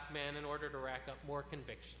innocent black men in order to rack up more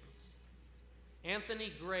convictions.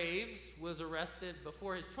 Anthony Graves was arrested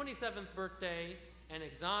before his 27th birthday and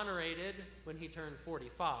exonerated when he turned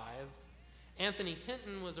 45. Anthony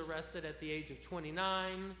Hinton was arrested at the age of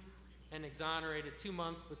 29 and exonerated 2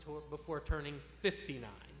 months before turning 59.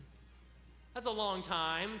 That's a long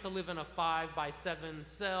time to live in a 5x7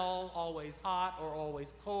 cell, always hot or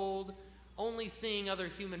always cold, only seeing other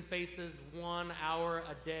human faces 1 hour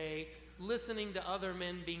a day, listening to other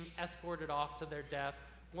men being escorted off to their death,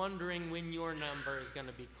 wondering when your number is going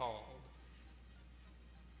to be called.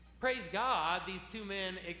 Praise God, these 2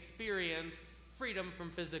 men experienced freedom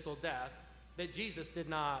from physical death that Jesus did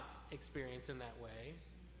not experience in that way.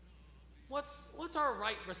 What's our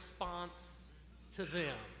right response to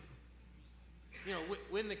them? You know,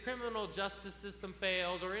 when the criminal justice system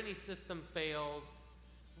fails or any system fails,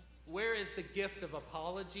 where is the gift of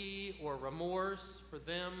apology or remorse for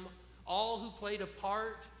them? All who played a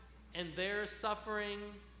part in their suffering,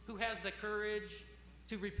 who has the courage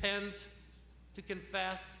to repent, to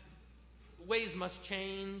confess, ways must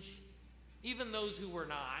change. Even those who were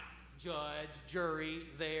not, judge, jury,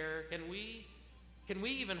 there, can we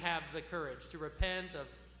even have the courage to repent of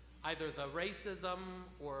either the racism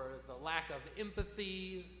or the lack of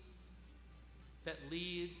empathy that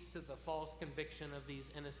leads to the false conviction of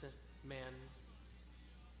these innocent men?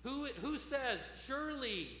 Who says,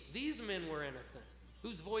 surely these men were innocent?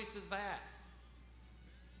 Whose voice is that?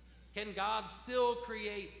 Can God still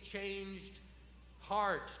create changed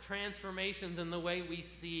hearts, transformations in the way we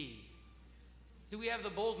see? Do we have the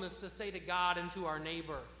boldness to say to God and to our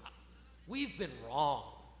neighbor, we've been wrong?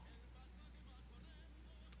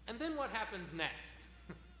 And then what happens next?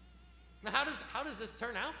 Now, how does this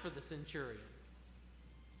turn out for the centurion?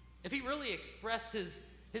 If he really expressed his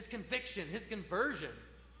conviction, his conversion,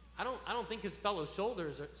 I don't think his fellow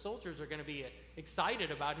soldiers are going to be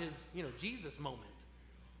excited about his, Jesus moment.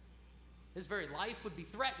 His very life would be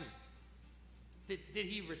threatened. Did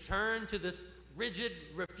he return to this rigid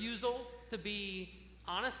refusal to be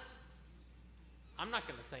honest? I'm not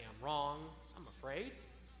going to say I'm wrong. I'm afraid.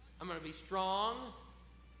 I'm going to be strong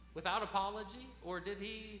without apology. Or did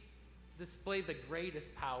he display the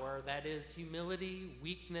greatest power, that is humility,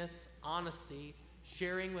 weakness, honesty,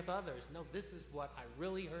 sharing with others? No, this is what I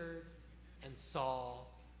really heard and saw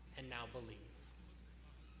and now believe.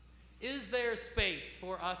 Is there space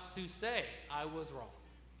for us to say, I was wrong?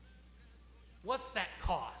 What's that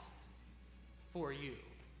cost for you?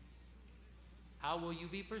 How will you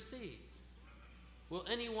be perceived? Will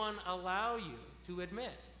anyone allow you to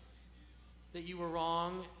admit that you were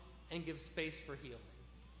wrong and give space for healing?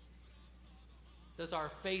 Does our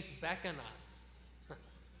faith beckon us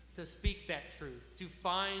to speak that truth, to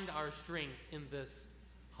find our strength in this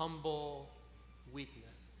humble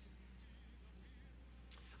weakness?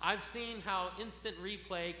 I've seen how instant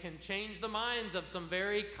replay can change the minds of some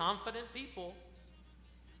very confident people.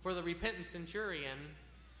 For the repentant centurion,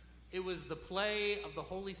 it was the play of the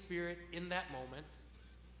Holy Spirit in that moment.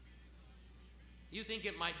 You think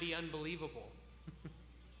it might be unbelievable.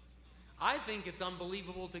 I think it's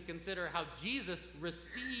unbelievable to consider how Jesus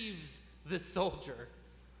receives this soldier.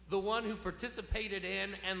 The one who participated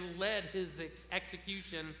in and led his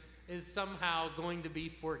execution is somehow going to be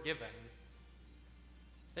forgiven.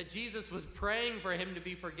 That Jesus was praying for him to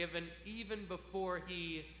be forgiven even before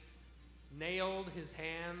he nailed his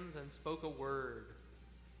hands and spoke a word.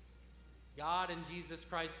 God and Jesus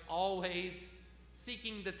Christ always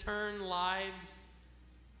seeking to turn lives,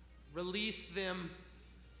 release them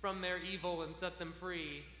from their evil and set them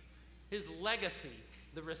free. His legacy,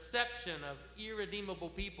 the reception of irredeemable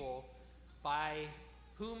people by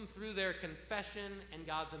whom through their confession and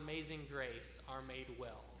God's amazing grace are made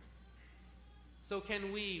well. So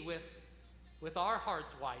can we, with our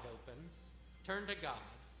hearts wide open, turn to God,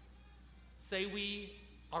 say we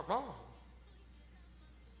are wrong,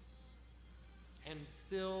 and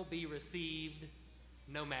still be received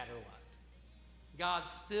no matter what?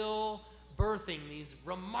 God's still birthing these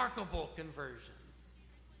remarkable conversions,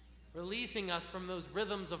 releasing us from those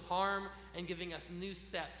rhythms of harm and giving us new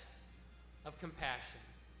steps of compassion.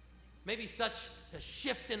 Maybe such a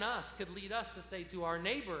shift in us could lead us to say to our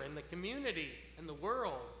neighbor and the community and the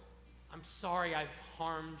world, I'm sorry I've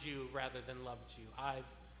harmed you rather than loved you.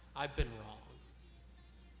 I've been wrong.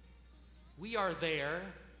 We are there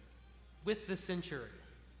with the centurion,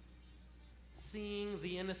 seeing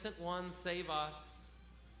the innocent one save us,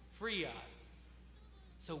 free us,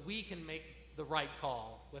 so we can make the right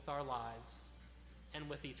call with our lives and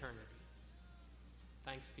with eternity.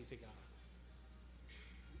 Thanks be to God.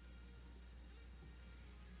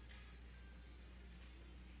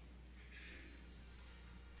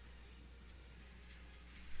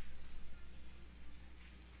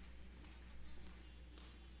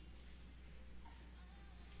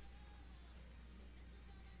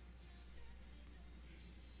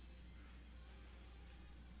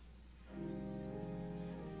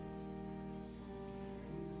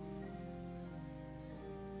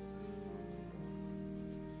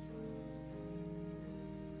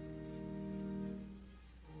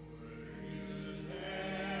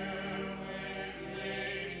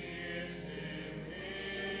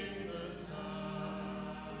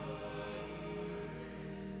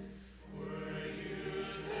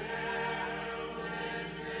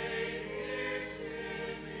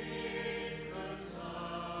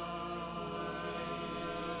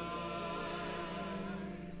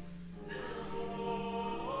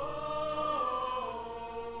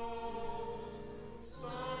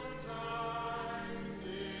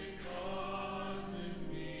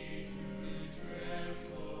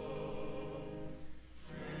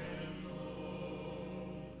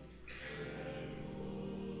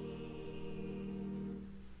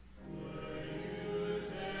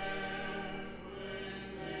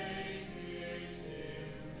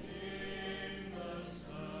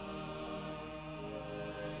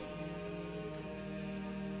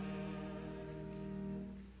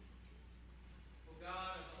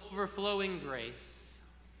 Overflowing grace,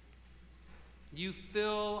 you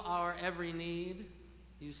fill our every need,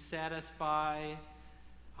 you satisfy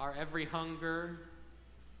our every hunger.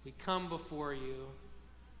 We come before you.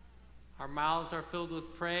 Our mouths are filled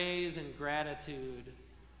with praise and gratitude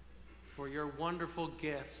for your wonderful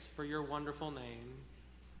gifts, for your wonderful name.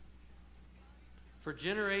 For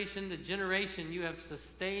generation to generation, you have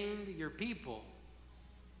sustained your people.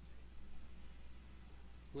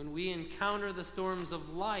 When we encounter the storms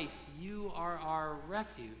of life, you are our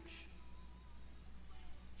refuge.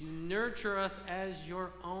 You nurture us as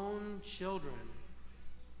your own children.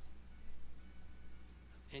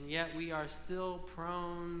 And yet we are still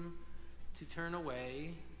prone to turn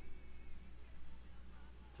away,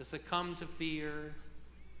 to succumb to fear,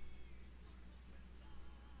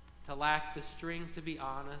 to lack the strength to be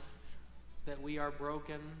honest that we are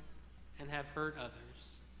broken and have hurt others.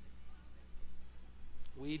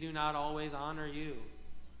 We do not always honor you.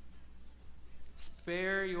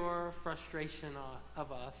 Spare your frustration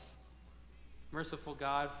of us. Merciful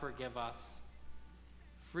God, forgive us.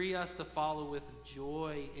 Free us to follow with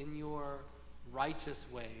joy in your righteous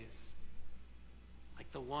ways,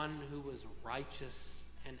 like the one who was righteous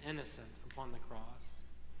and innocent upon the cross.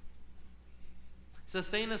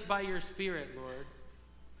 Sustain us by your Spirit, Lord.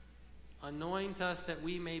 Anoint us that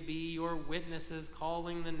we may be your witnesses,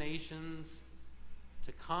 calling the nations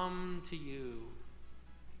to come to you,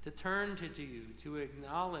 to turn to you, to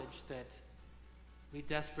acknowledge that we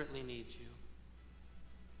desperately need you.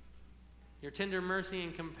 Your tender mercy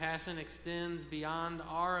and compassion extends beyond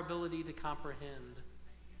our ability to comprehend.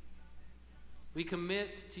 We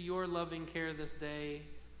commit to your loving care this day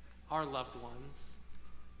our loved ones.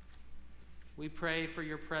 We pray for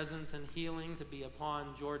your presence and healing to be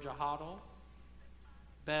upon Georgia Hoddle,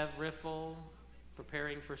 Bev Riffle,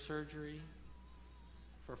 preparing for surgery,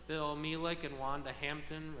 for Phil Mielek and Wanda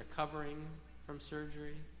Hampton, recovering from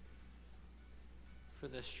surgery, for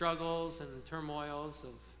the struggles and turmoils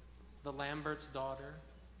of the Lambert's daughter,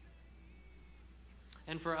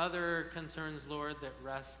 and for other concerns, Lord, that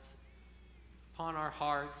rest upon our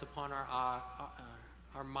hearts, upon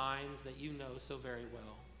our minds, that you know so very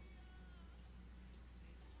well.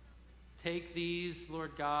 Take these,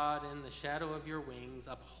 Lord God, in the shadow of your wings,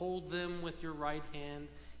 uphold them with your right hand,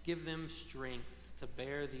 give them strength to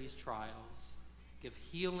bear these trials. Give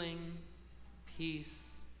healing, peace,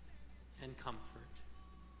 and comfort.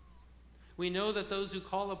 We know that those who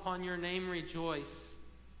call upon your name rejoice.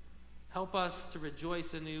 Help us to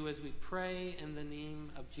rejoice anew as we pray in the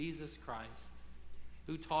name of Jesus Christ,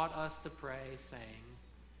 who taught us to pray, saying,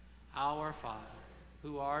 Our Father,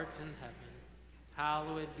 who art in heaven,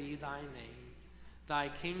 hallowed be thy name. Thy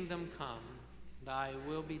kingdom come, thy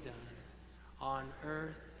will be done, on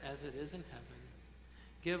earth as it is in heaven.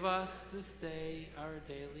 Give us this day our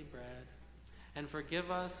daily bread, and forgive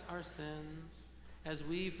us our sins, as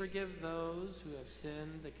we forgive those who have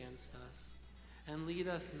sinned against us. And lead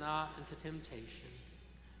us not into temptation,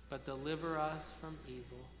 but deliver us from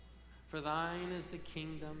evil. For thine is the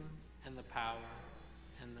kingdom, and the power,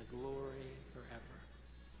 and the glory forever.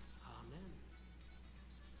 Amen.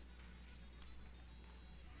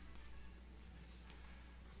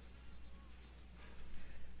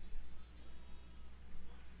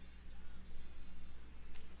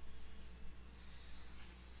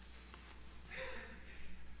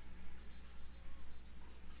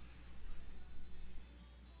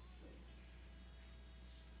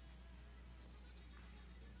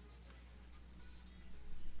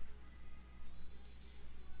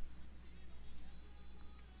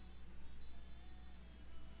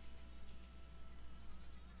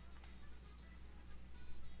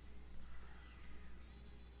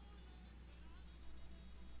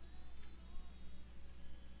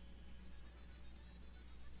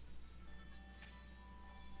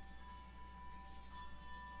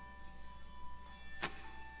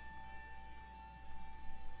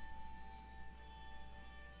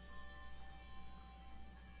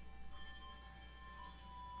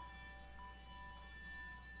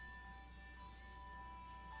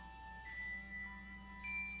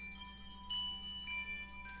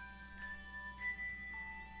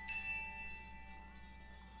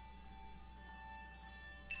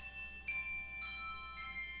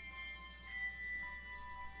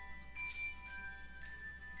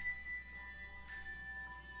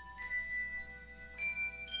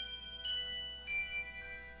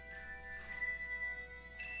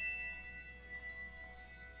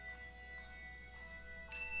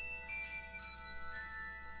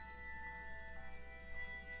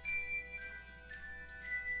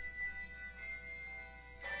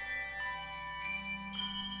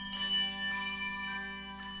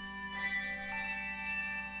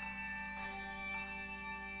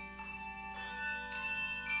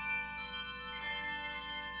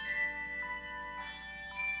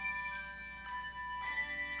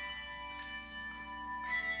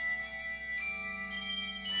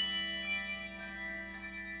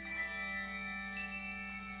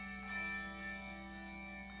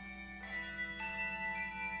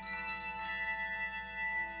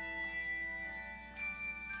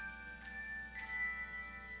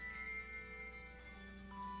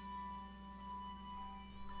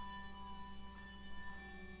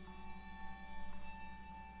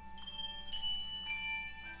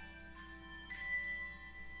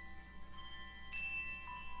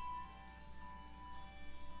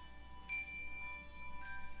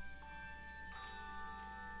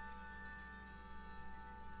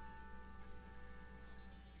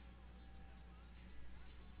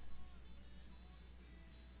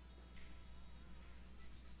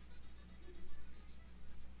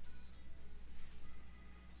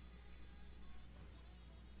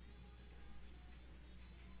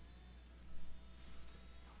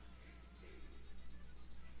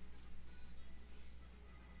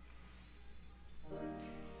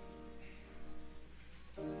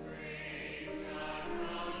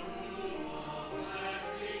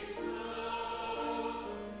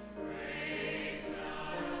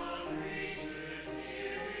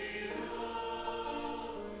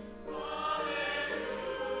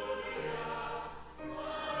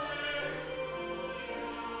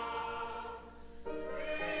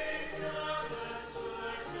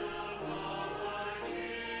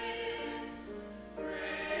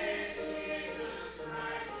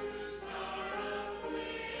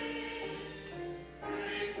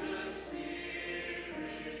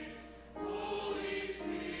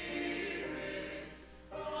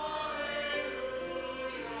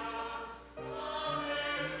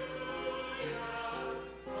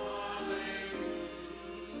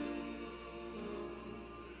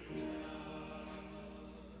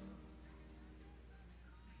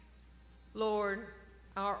 Lord,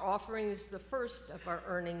 our offering is the first of our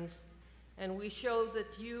earnings, and we show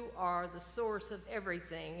that you are the source of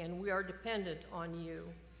everything, and we are dependent on you.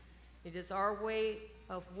 It is our way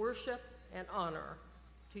of worship and honor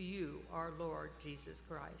to you, our Lord Jesus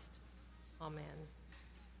Christ. Amen.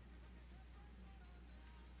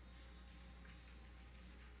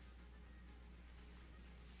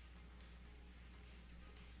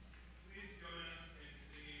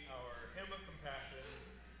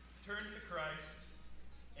 Turn to Christ,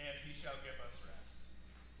 and he shall give us rest.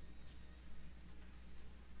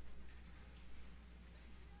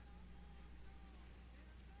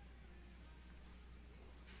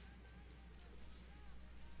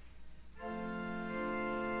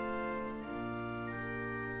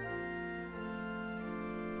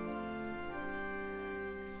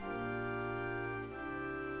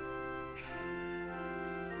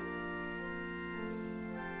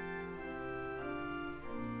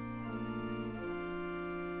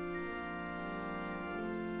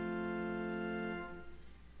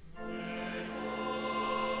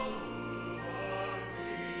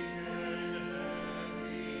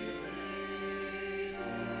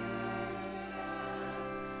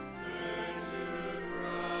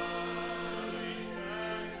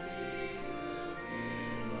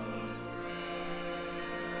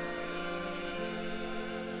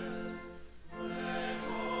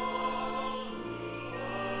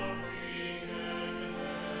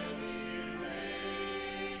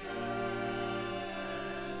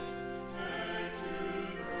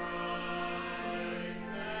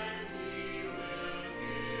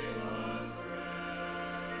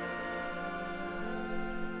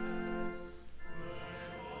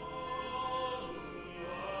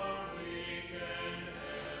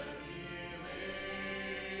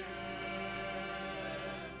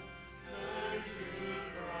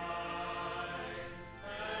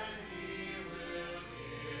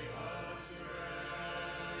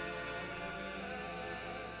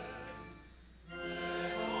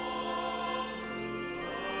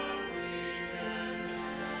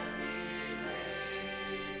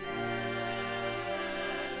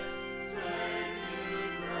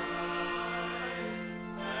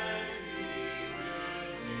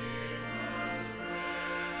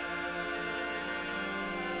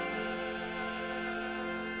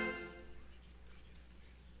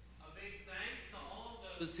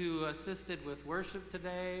 Those who assisted with worship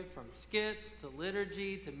today, from skits to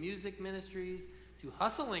liturgy to music ministries to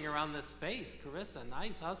hustling around this space. Carissa,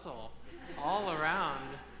 nice hustle all around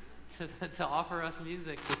to offer us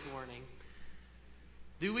music this morning.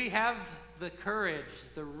 Do we have the courage,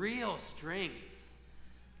 the real strength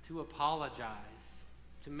to apologize,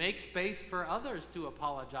 to make space for others to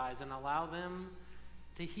apologize and allow them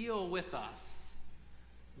to heal with us?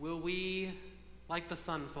 Will we, like the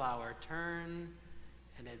sunflower, turn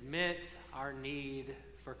and admit our need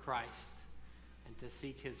for Christ and to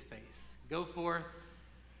seek his face? Go forth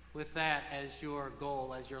with that as your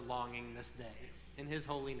goal, as your longing this day. In his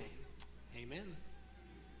holy name, amen.